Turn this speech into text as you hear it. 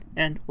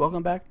and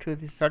welcome back to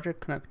the Subject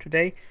Connect.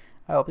 Today,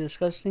 I will be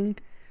discussing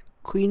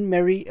Queen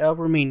Mary of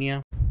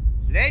Romania.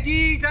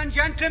 Ladies and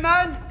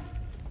gentlemen,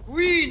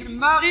 Queen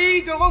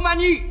Marie de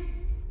Romanie.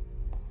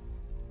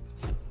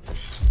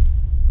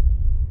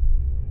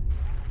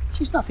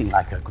 She's nothing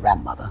like her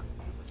grandmother,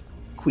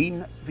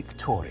 Queen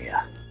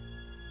Victoria.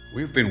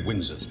 We've been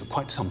Windsors for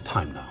quite some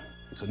time now.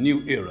 It's a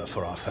new era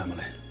for our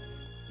family.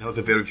 Now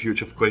the very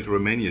future of Great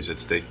Romania is at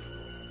stake.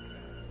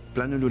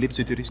 Planul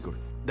lipsit de riscuri.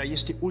 Dar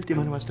este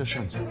ultima noastră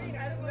șansă.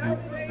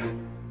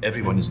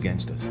 Everyone is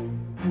against us.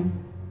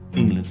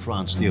 England,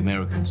 France, the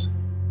Americans.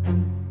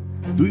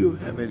 Do you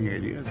have any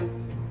ideas?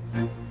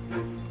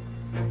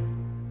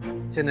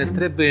 Ce ne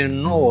trebuie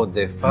nouă,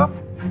 de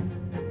fapt,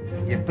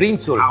 e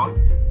prințul.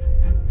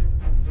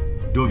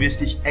 Du wirst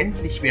dich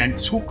endlich wie ein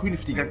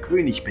zukünftiger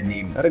König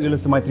benehmen. Regele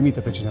să mai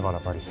trimită pe cineva la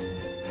Paris.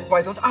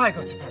 Why don't I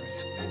go to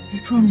Paris? We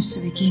promised to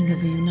be king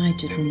of a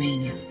united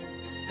Romania.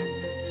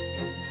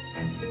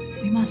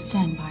 We must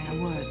stand by our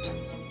word.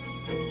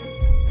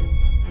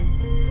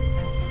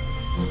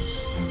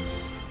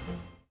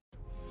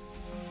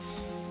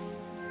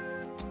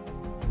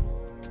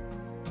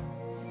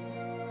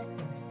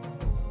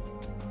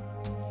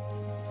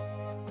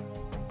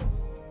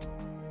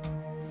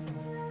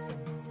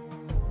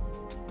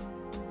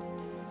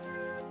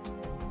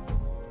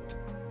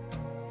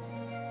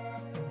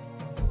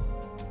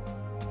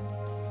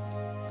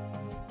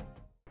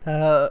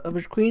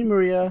 Queen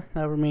Maria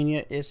of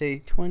Romania is a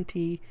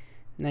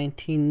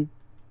 2019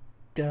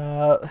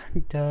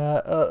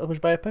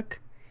 biopic.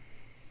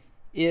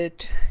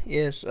 It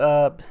is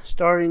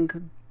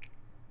starring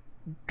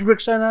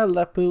Drixana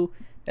Lepu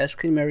as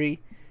Queen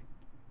Mary,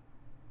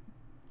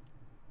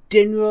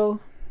 Daniel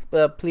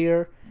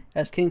Pleer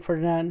as King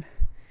Ferdinand,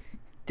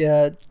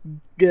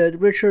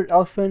 Richard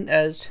Elfman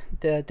as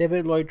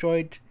David Lloyd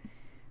George,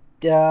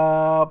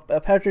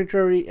 Patrick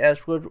Drury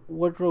as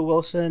Woodrow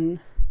Wilson,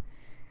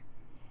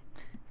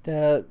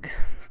 the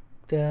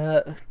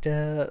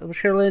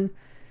Sherilyn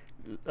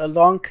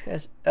Long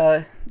as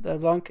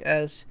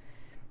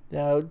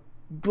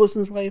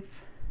Wilson's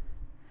wife,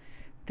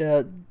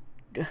 the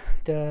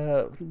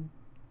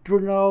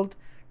Ronald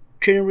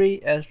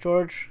Chenery as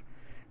George,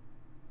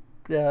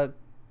 the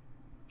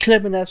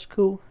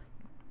Clemenescu,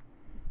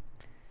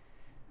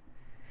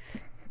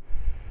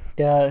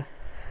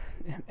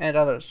 and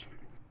others.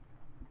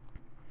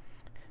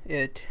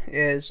 It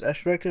is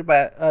directed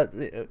by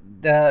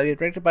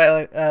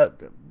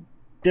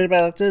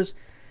actors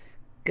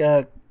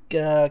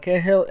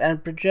Cahill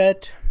and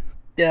Bridget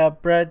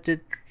Brad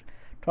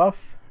Toff,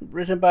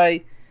 written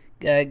by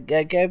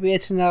Gabby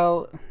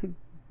Antonell,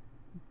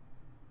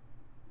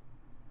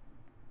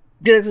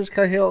 directors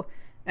Cahill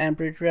and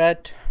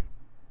Bridget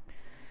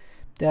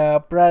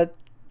Brad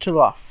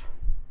Toff,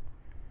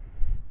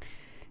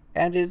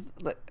 and it.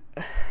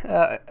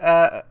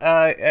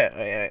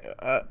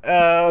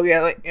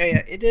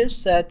 It is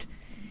set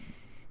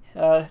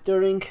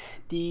during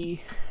the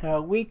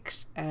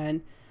weeks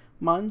and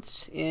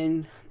months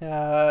in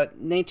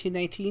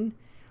 1919.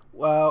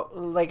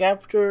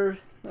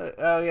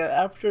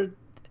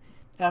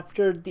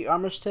 After the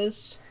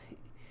armistice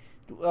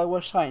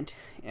was signed,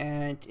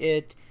 and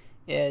it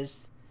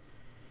is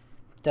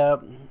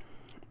the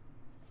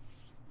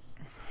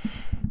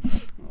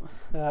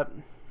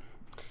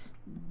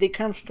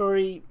kind of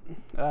story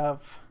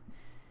of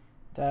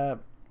the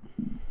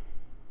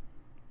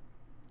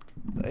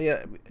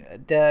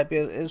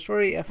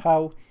story of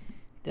how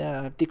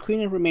the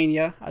Queen of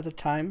Romania at the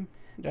time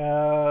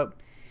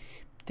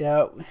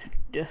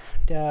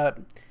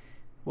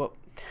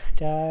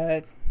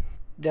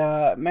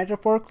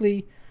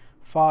metaphorically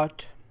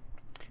fought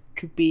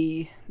to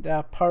be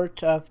the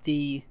part of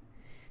the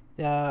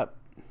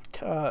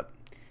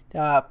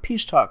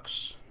peace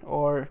talks,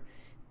 or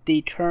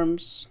the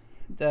terms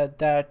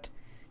that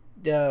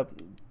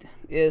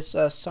is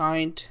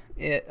signed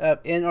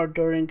in or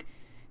during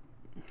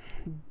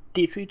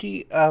the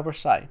Treaty of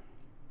Versailles.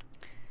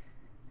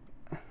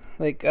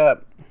 One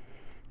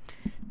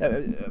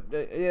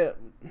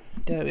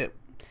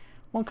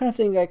kind of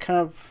thing I kind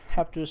of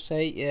have to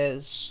say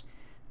is,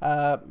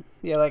 I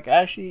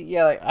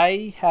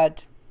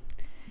had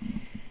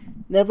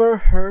never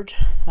heard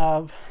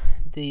of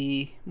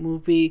the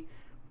movie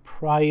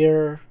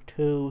prior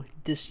to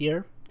this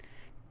year.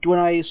 When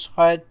I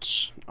saw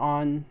it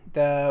on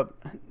the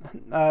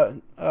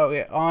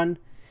on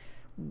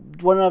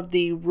one of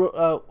the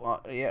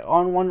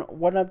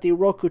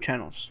Roku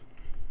channels,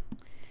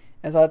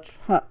 I thought,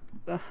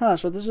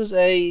 so this is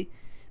a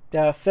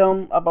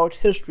film about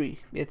history.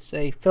 It's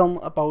a film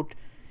about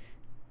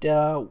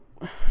the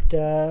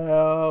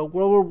World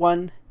War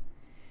One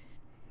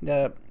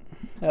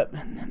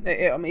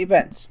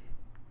events,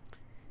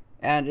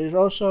 and it is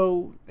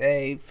also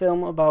a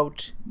film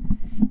about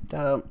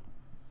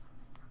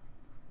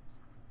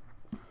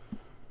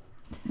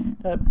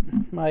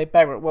my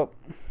background. Well,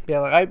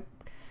 I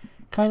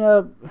kind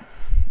of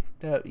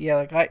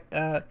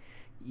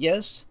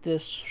yes,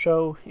 this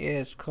show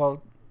is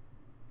called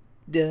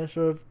the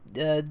sort of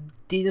the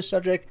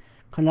subject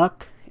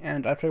Canuck,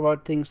 and I talk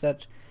about things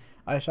that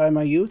I saw in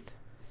my youth.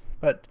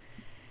 But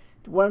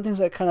one of the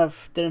things I kind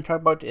of didn't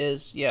talk about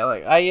is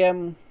I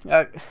am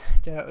I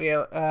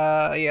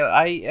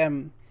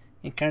am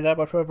in Canada,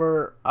 but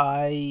however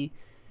I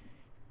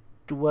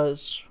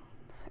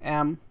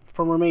am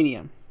from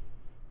Romania,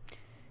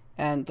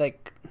 and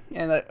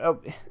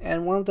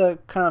and one of the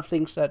kind of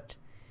things that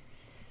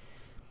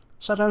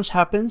sometimes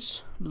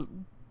happens,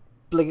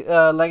 like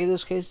in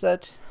this case,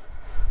 that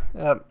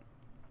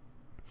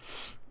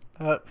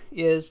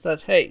is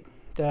that hey,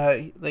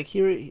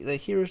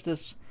 here's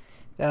this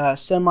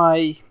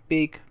semi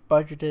big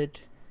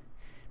budgeted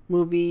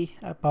movie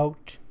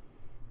about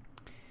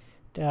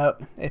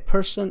a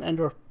person and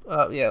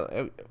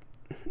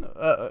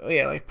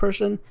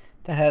person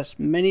that has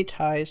many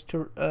ties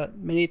to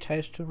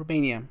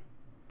Romania,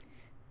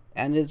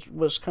 and it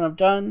was kind of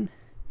done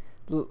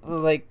it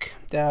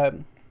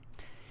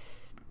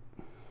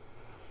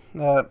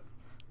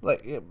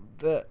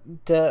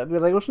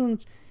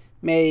wasn't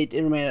made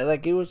in Romania.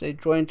 Like, it was a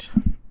joint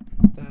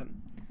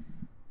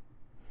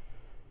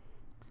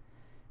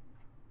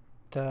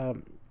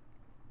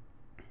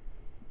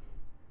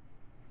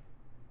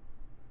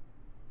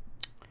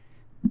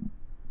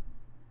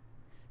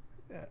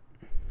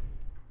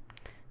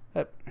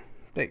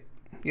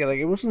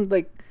it wasn't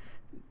like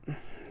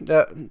they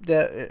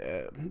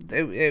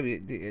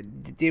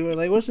were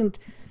like, it wasn't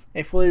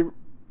a fully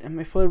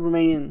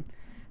Romanian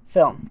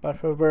film, but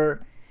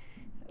however,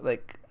 I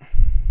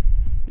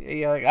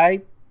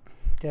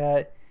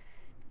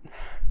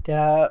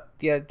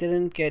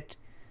didn't get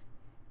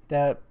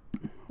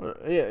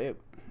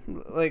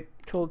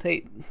told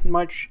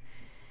much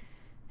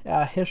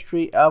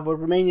history of what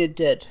Romania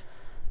did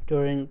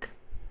during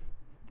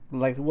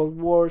the World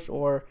Wars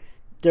or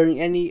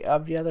during any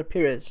of the other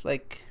periods.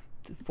 Like,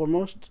 for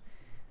most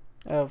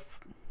of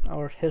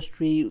our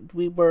history,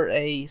 we were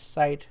a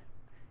side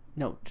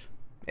note,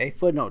 a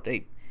footnote,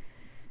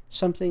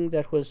 something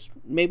that was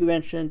maybe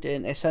mentioned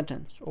in a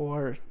sentence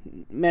or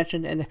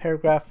mentioned in a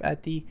paragraph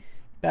at the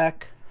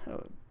back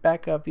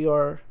of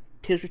your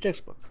history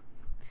textbook.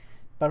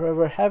 But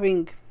however,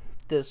 having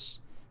this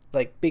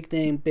big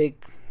name,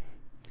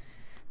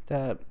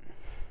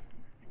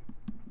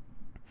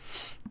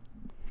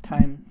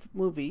 time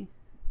movie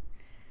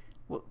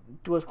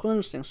was quite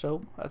interesting,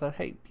 so I thought,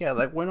 hey,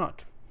 why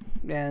not?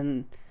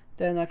 And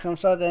then I kind of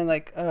saw it and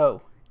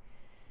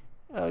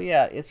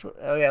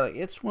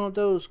it's one of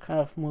those kind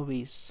of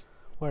movies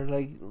where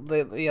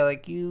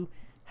you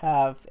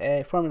have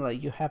a formula,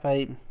 you have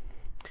a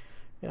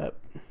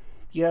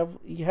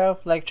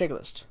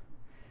checklist.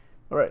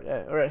 All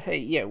right.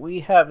 Hey, we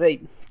have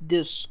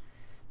this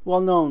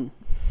well-known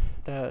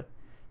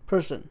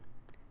person,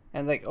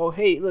 and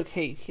hey, look,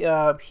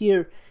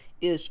 here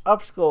is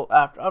obstacle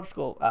after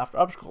obstacle after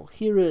obstacle.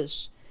 Here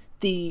is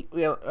here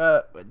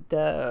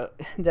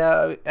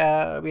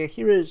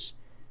is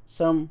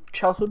some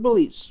childhood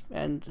bullies,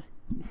 and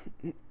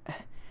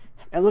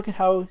look at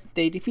how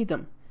they defeat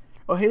them.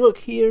 Oh, hey, look,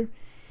 here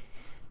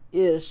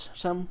is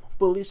some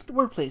bullies in the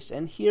workplace,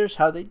 and here's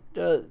how they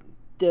deal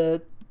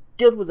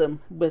with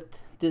them with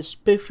this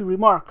spiffy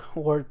remark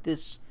or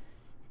this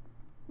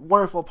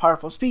wonderful,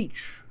 powerful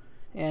speech.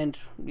 And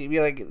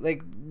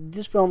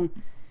this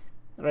film,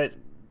 right?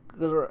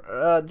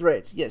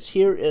 Right. Yes.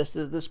 Here is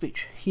the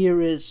speech.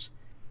 Here is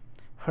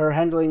her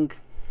handling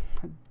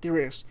the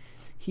lyrics.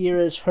 Here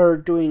is her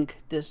doing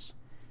this.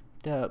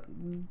 The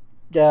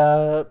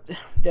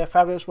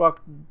fabulous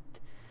walk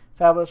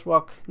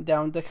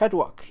down the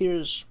catwalk.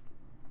 Here's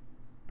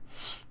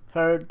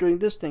her doing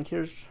this thing.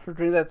 Here's her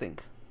doing that thing.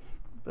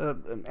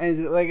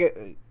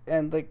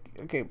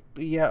 Okay,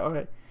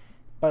 alright.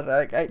 But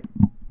I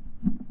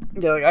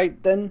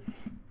then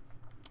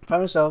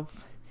found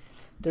myself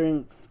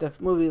during the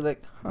movie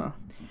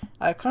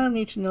I kind of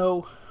need to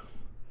know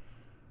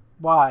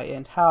why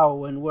and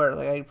how and where.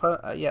 I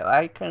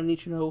kind of need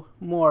to know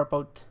more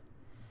about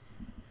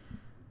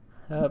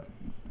her,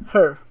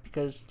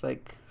 because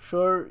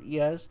sure,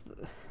 yes,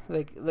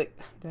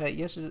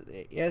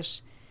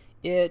 yes,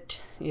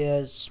 it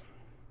is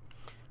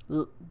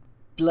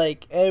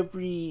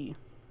every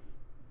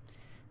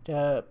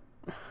the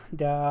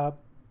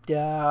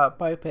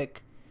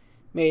biopic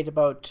made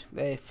about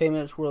a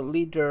famous world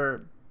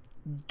leader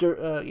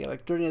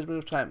during his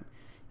brief time,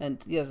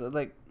 and yes,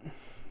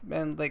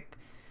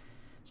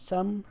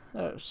 some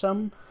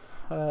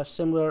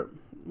similar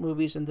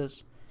movies in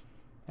this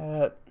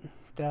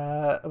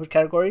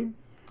category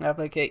have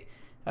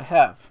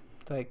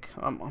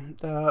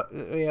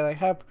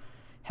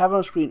have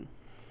on screen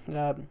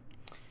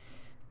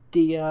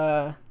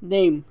the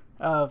name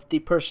of the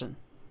person,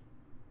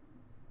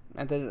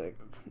 and then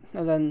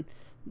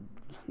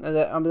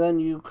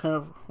you kind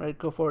of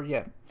go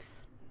forward,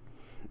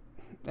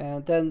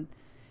 and then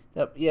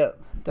the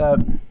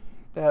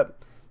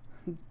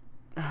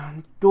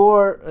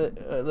door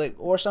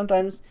or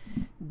sometimes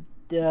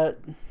at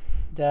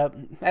the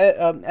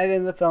end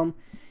of the film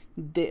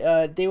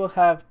they will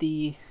have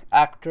the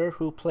actor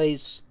who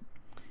plays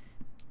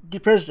the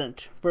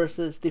president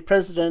versus the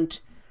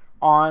president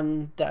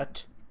on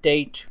that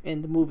date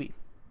in the movie.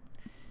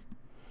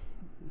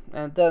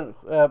 And then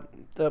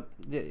but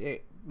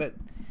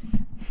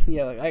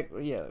yeah,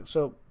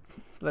 so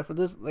like for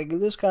this, like in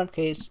this kind of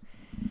case,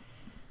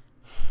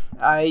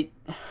 like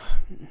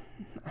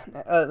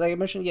I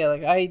mentioned,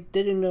 I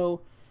didn't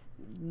know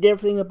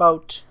everything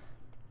about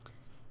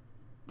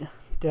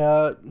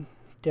what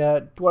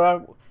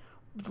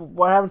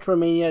happened to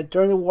Romania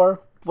during the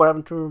war, what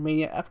happened to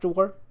Romania after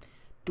war,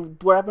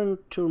 what happened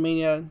to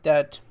Romania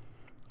that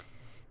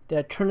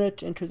turned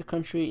it into the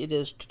country it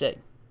is today.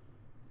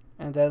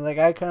 And then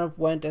I kind of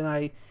went and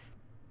I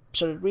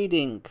started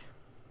reading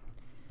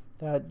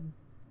the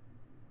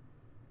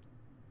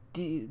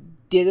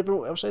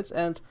different websites,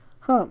 and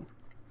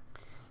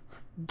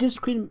this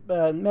Queen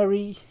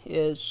Mary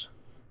is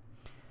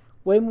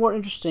way more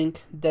interesting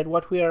than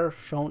what we are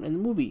shown in the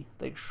movie.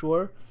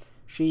 Sure,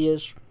 she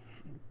is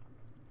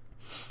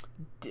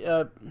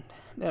a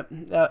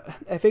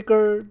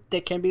figure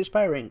that can be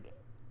inspiring.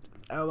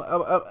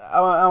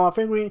 I'm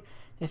figuring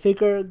a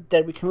figure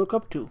that we can look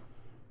up to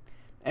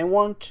and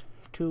want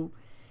to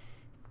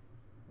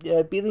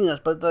be leading us.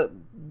 But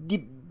then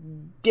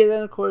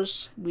of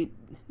course we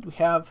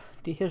have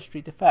the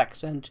history, the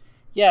facts, and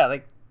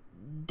there's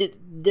a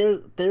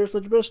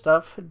little bit of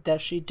stuff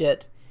that she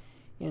did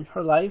in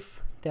her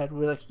life that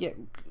we're like,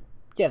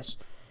 yes,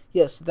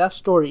 that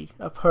story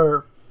of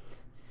her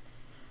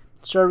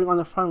serving on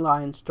the front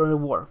lines during the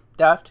war,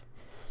 that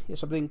is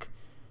something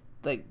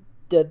like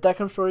that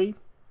kind of story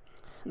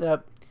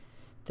that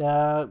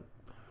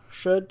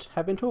should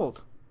have been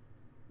told.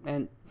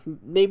 And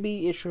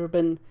maybe it should have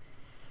been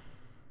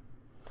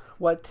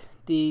what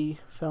the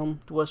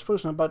film was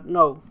focused on, but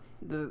no,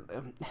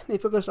 they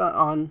focused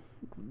on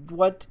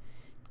what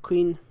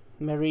Queen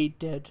Mary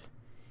did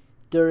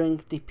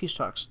during the peace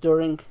talks,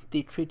 during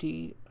the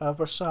Treaty of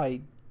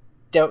Versailles,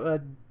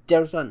 and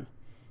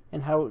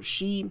how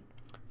she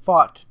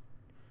fought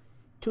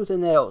tooth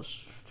and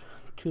nails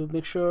to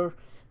make sure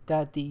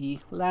that the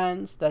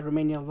lands that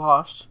Romania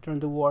lost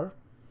during the war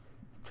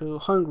to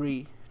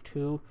Hungary,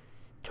 to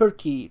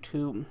Turkey,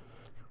 to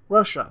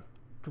Russia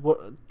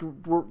were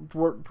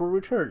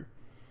returned.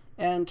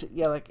 And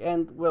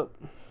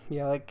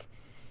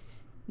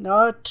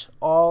not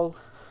all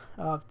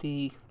of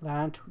the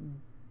land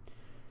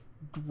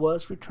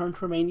was returned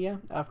to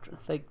Romania after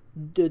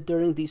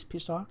during these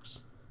peace talks,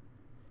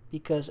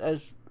 because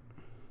as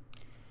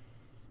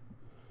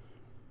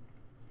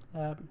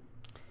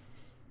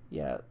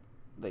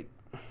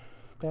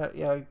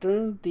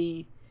during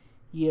the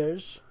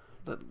years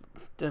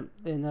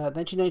in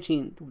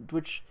 1919,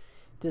 which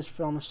this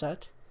film is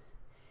set,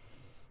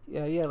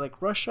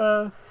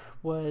 Russia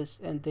was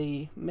in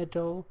the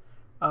middle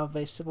of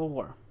a civil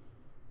war,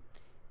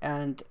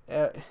 and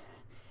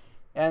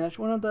that's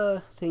one of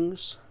the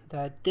things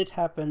that did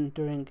happen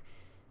during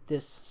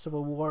this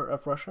civil war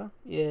of Russia,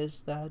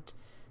 is that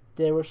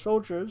there were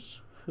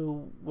soldiers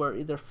who were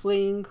either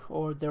fleeing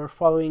or they were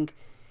following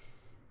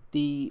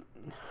the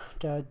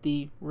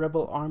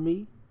rebel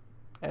army,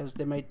 as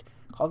they might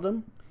call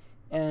them,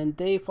 and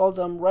they followed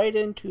them right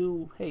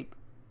into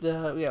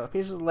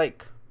places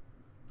like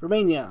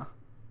Romania,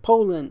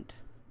 Poland,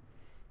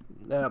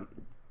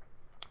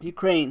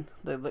 Ukraine,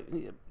 the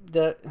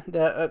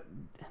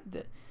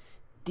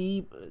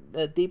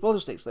older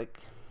states,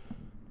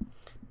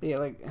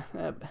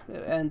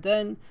 and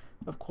then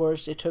of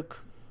course it took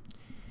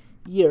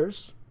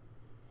years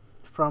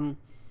from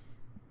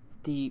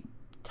the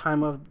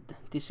time of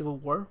the Civil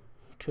War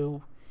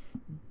to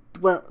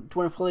when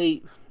it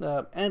fully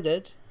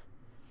ended,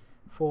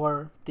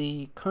 for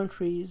the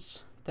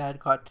countries that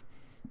got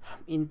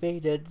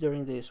invaded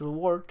during the Civil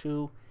War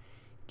to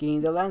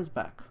gain their lands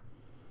back.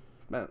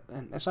 And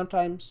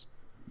sometimes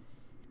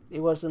it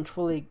wasn't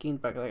fully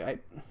gained back.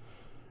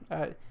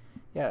 I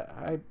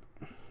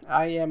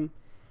am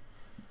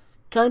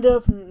kind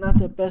of not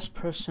the best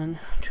person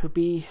to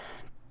be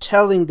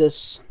telling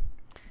this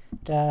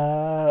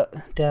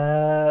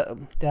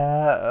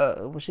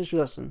history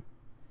lesson.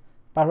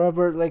 But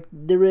however,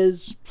 there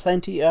is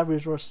plenty of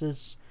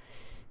resources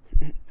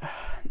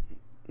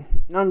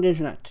on the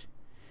internet,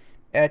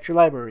 at your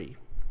library,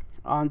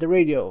 on the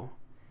radio,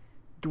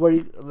 where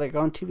you,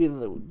 on TV,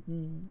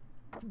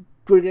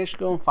 where you actually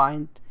go and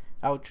find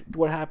out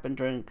what happened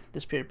during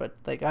this period. But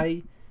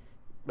I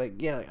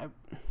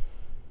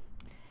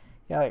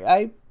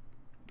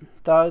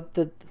thought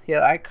that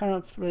I kind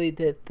of really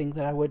did think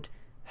that I would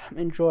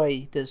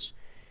enjoy this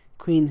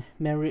Queen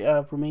Mary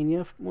of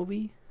Romania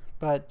movie,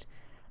 but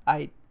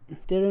I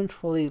didn't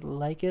fully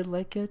like it.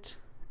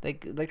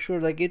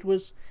 Sure, it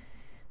was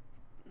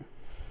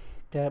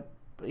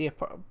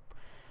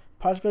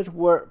parts of it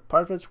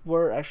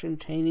were actually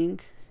entertaining,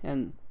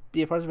 and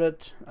parts of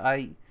it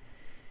I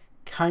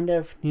kind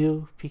of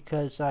knew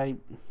because I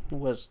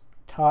was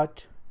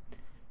taught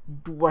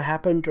what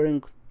happened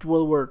during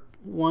World War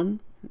I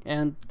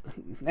and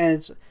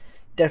its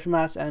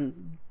aftermath,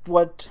 and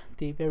what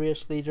the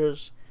various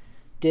leaders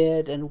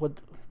did and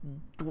what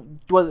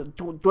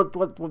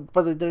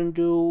they didn't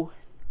do,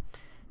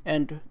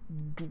 and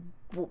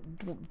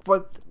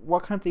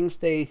what kind of things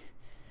they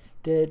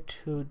did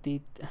to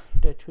the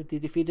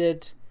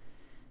defeated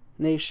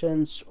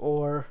nations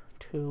or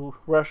to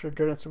Russia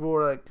during the Civil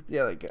War. Like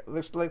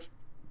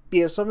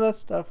because some of that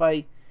stuff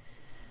I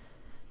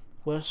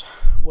was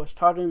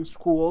taught in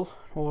school,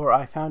 or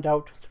I found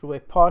out through a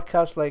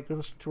podcast like I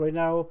listen to right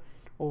now,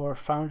 or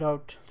found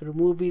out through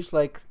movies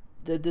like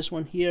this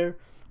one here,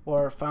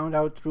 or found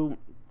out through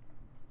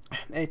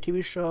a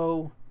TV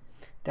show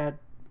that,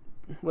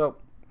 well,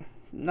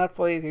 not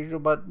fully a TV show,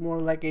 but more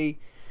like a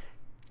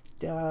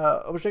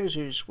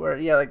series where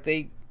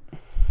they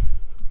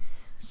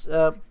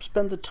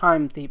spend the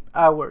time, the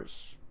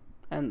hours,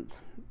 and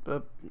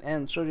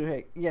sort of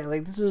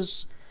this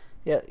is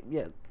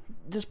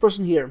this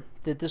person here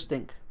did this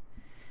thing,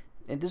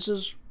 and this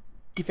is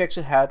defects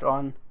it had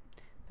on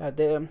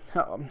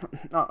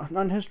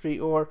on history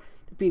or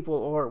the people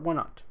or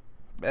whatnot,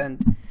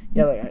 and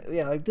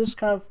this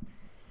kind of,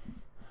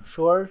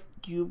 sure,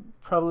 you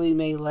probably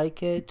may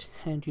like it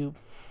and you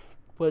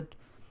would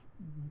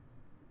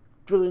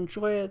really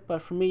enjoy it,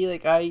 but for me,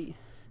 I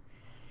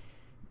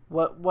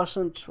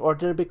wasn't or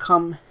didn't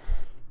become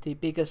the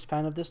biggest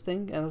fan of this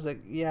thing, and I was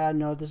like,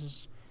 no, this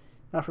is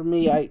not for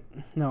me.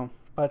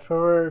 But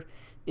however,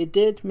 it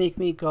did make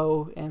me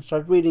go and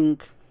start reading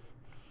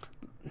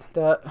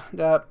the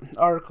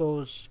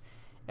articles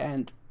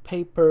and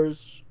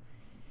papers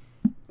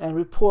and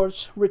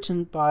reports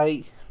written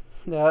by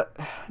the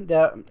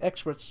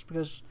experts,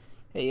 because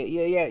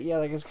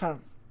it's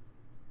kind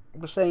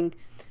of was saying,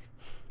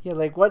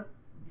 what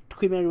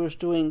Queen Mary was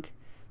doing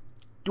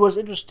was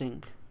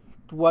interesting.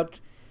 What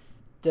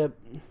what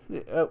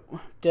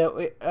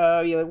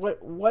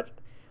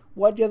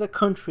the other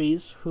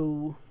countries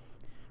who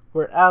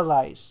were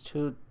allies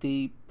to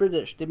the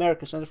British, the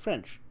Americans, and the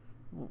French,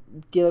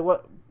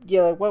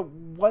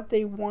 what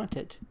they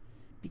wanted,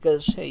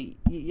 because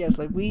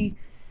we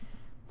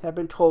have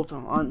been told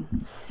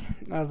on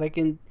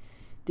in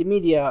the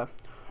media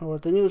or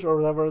the news or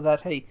whatever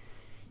that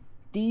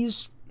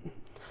these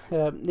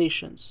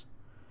nations,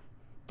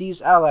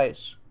 these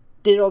allies,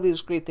 did all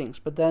these great things,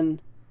 but then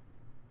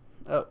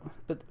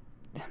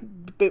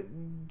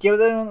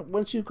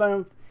once you kind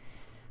of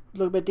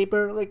look a bit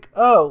deeper,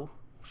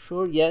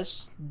 sure,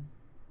 yes,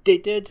 they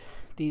did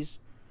these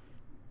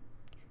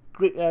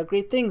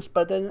great things,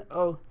 but then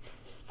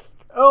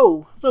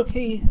look,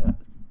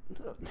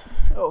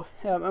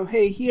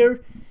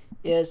 here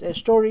is a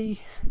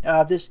story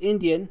of this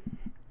Indian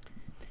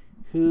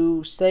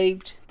who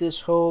saved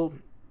this whole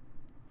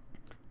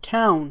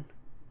town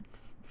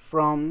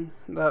from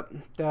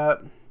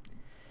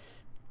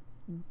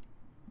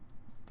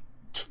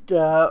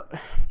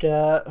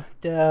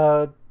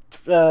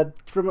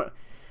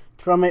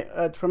from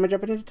a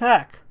Japanese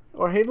attack.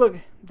 Or hey, look,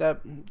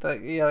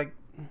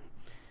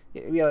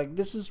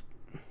 this is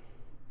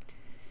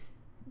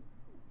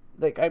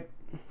I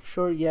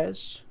sure,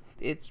 yes,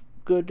 it's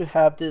good to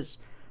have this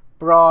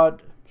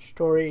broad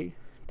story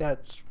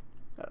that's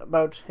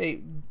about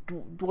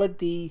what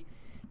the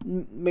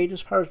major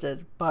powers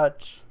did,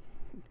 but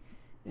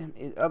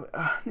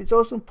it's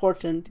also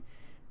important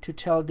to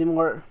tell the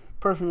more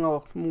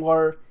personal,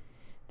 more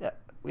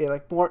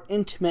more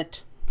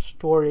intimate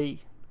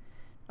story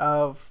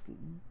of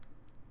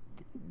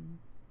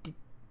the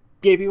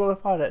people who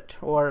fought it,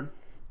 or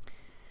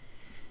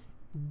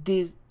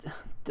the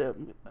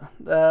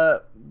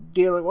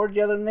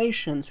other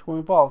nations who were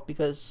involved,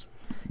 because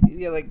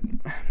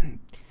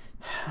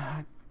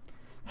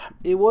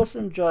it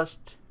wasn't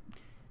just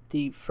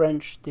the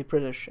French, the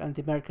British, and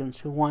the Americans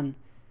who won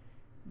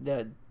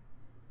the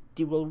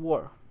World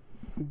War.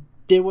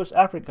 There was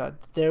Africa,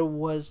 there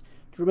was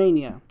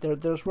Romania, there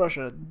was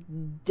Russia,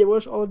 there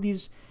was all of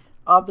these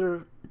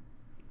other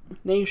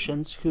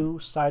nations who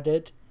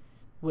sided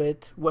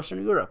with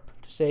Western Europe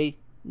to say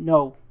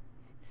no,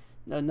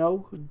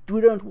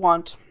 we don't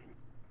want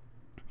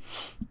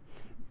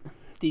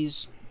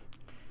these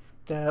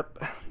the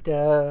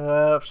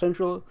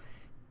Central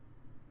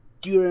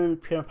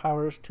European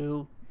powers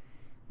to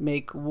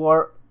make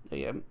war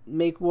on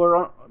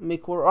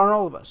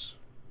all of us,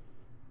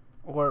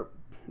 or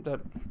the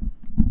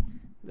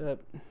there's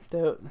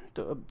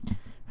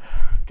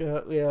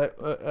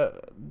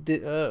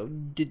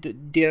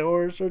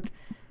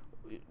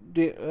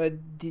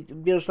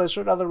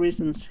certain other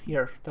reasons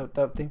here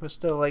that thing, but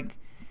still it's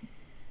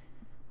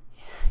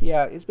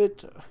a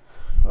bit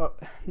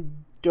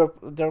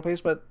their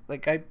place, but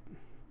I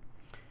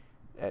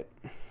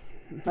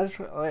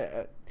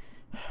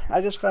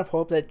just kind of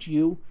hope that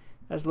you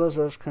as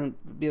listeners can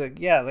be look,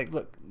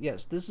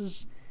 yes, this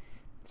is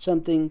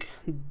something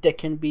that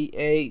can be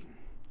a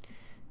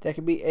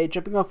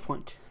jumping off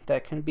point,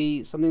 that can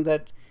be something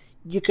that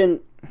you can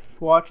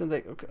watch and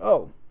think,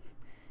 okay,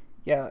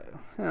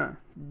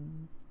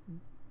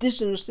 this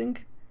is interesting.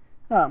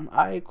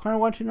 I kind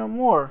of want to know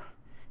more,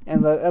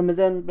 and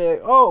then be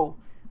like,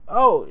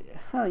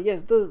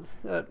 yes,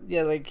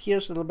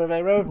 here's a little bit of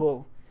a rabbit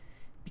hole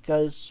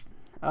because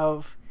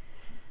of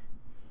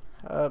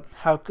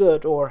how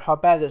good or how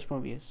bad this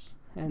movie is,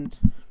 and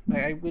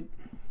I would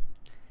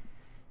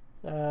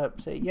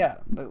say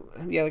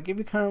like if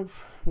you kind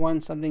of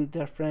want something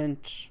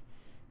different,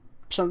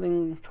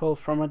 something told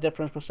from a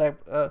different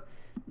perspective,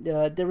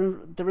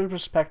 different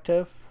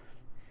perspective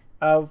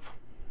of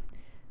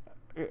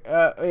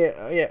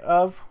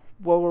of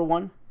World War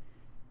One,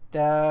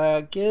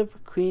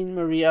 give Queen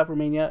Marie of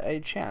Romania a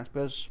chance,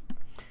 because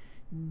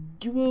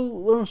you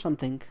will learn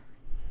something,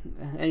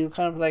 and you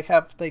kind of like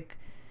have like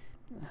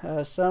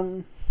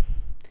some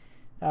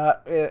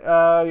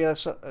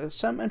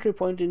entry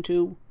point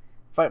into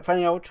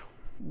finding out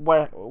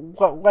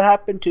what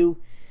happened to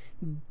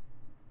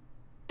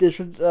this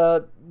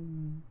the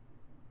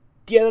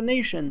other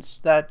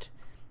nations that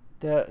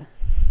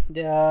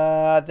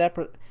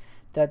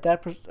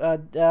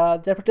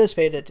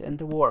participated in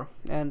the war.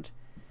 And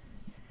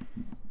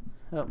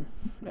and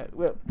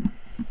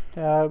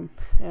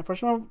for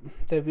some of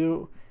the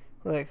view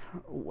were like,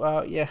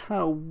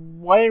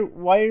 why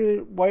are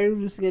you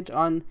releasing it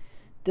on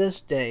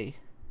this day,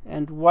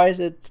 and why is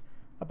it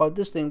about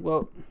this thing?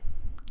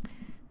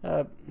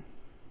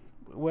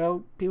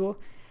 People,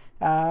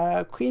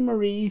 Queen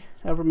Marie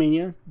of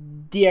Romania,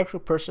 the actual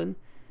person,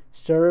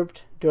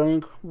 served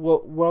during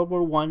World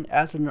War One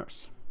as a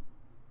nurse.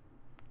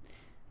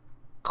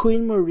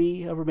 Queen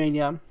Marie of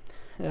Romania,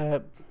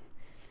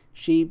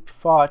 she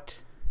fought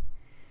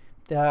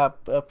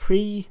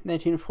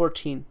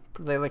pre-1914,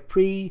 like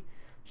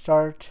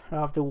pre-start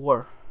of the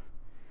war,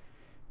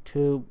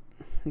 to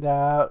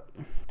to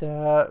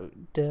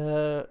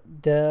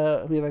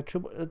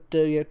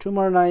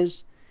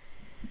modernize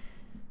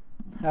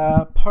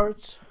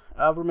parts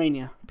of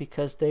Romania,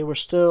 because they were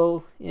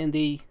still in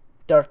the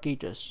Dark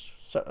Ages,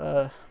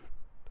 so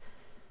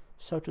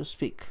to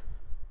speak.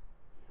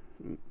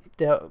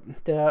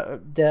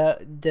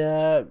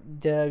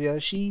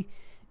 She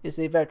is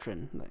a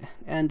veteran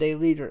and a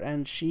leader,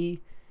 and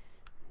she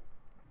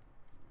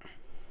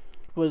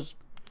was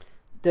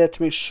there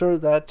to make sure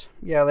that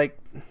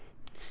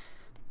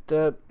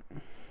that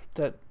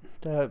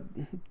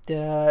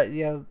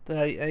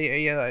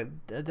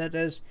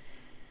as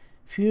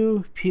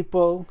few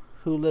people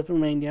who live in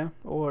Romania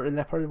or in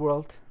that part of the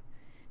world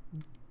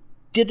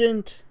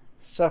didn't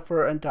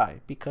suffer and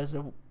die because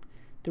of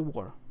the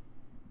war.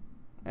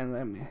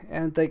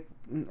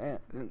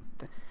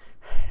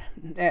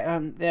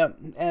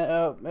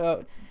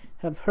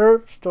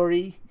 Her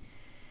story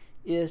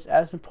is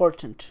as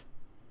important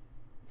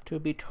to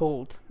be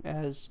told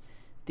as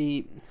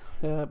the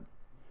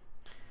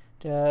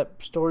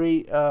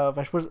story of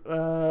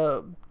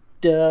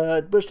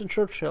Winston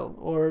Churchill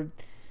or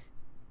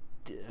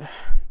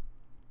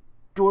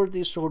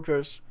these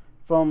soldiers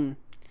from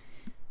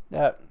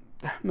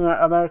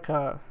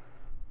America,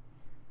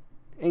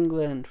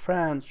 England,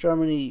 France,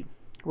 Germany,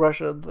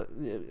 Russia. There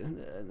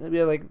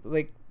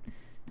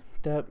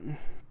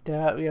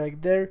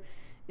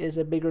is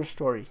a bigger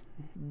story.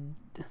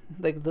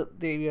 There's a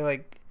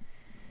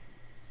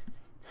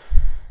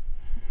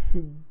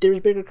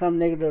bigger kind of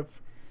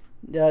negative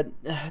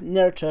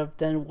narrative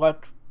than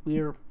what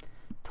we're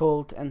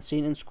told and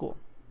seen in school.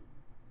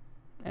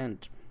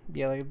 And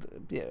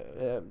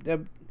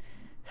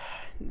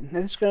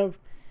this kind of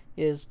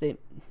is the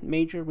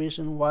major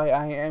reason why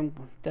I am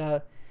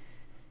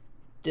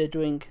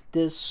doing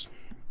this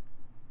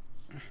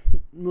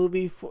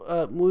movie for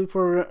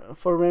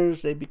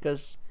Remembrance Day,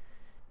 because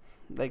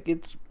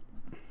it's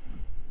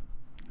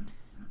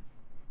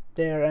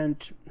there,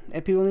 and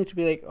people need to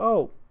be like,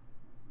 oh,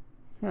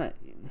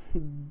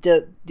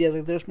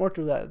 there's more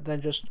to that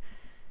than just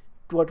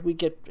what we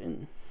get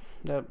in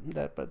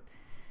that. But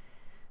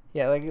do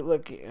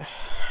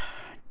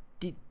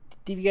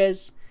you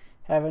guys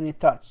have any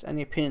thoughts,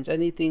 any opinions,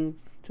 anything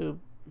to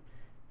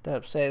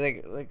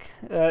say?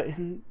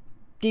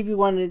 If you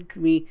wanted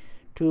me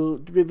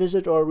to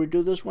revisit or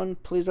redo this one,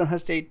 please don't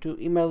hesitate to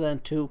email them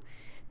to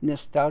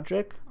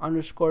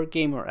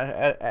nostalgic_gamer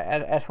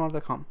at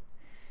hotmail.com.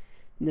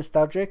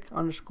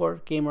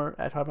 nostalgic_gamer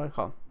at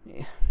hotmail.com.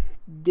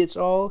 It's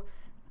all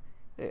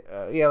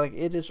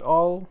it is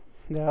all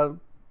the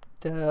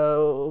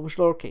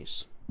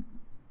lowercase.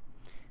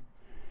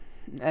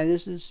 And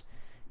this is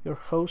your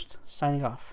host signing off.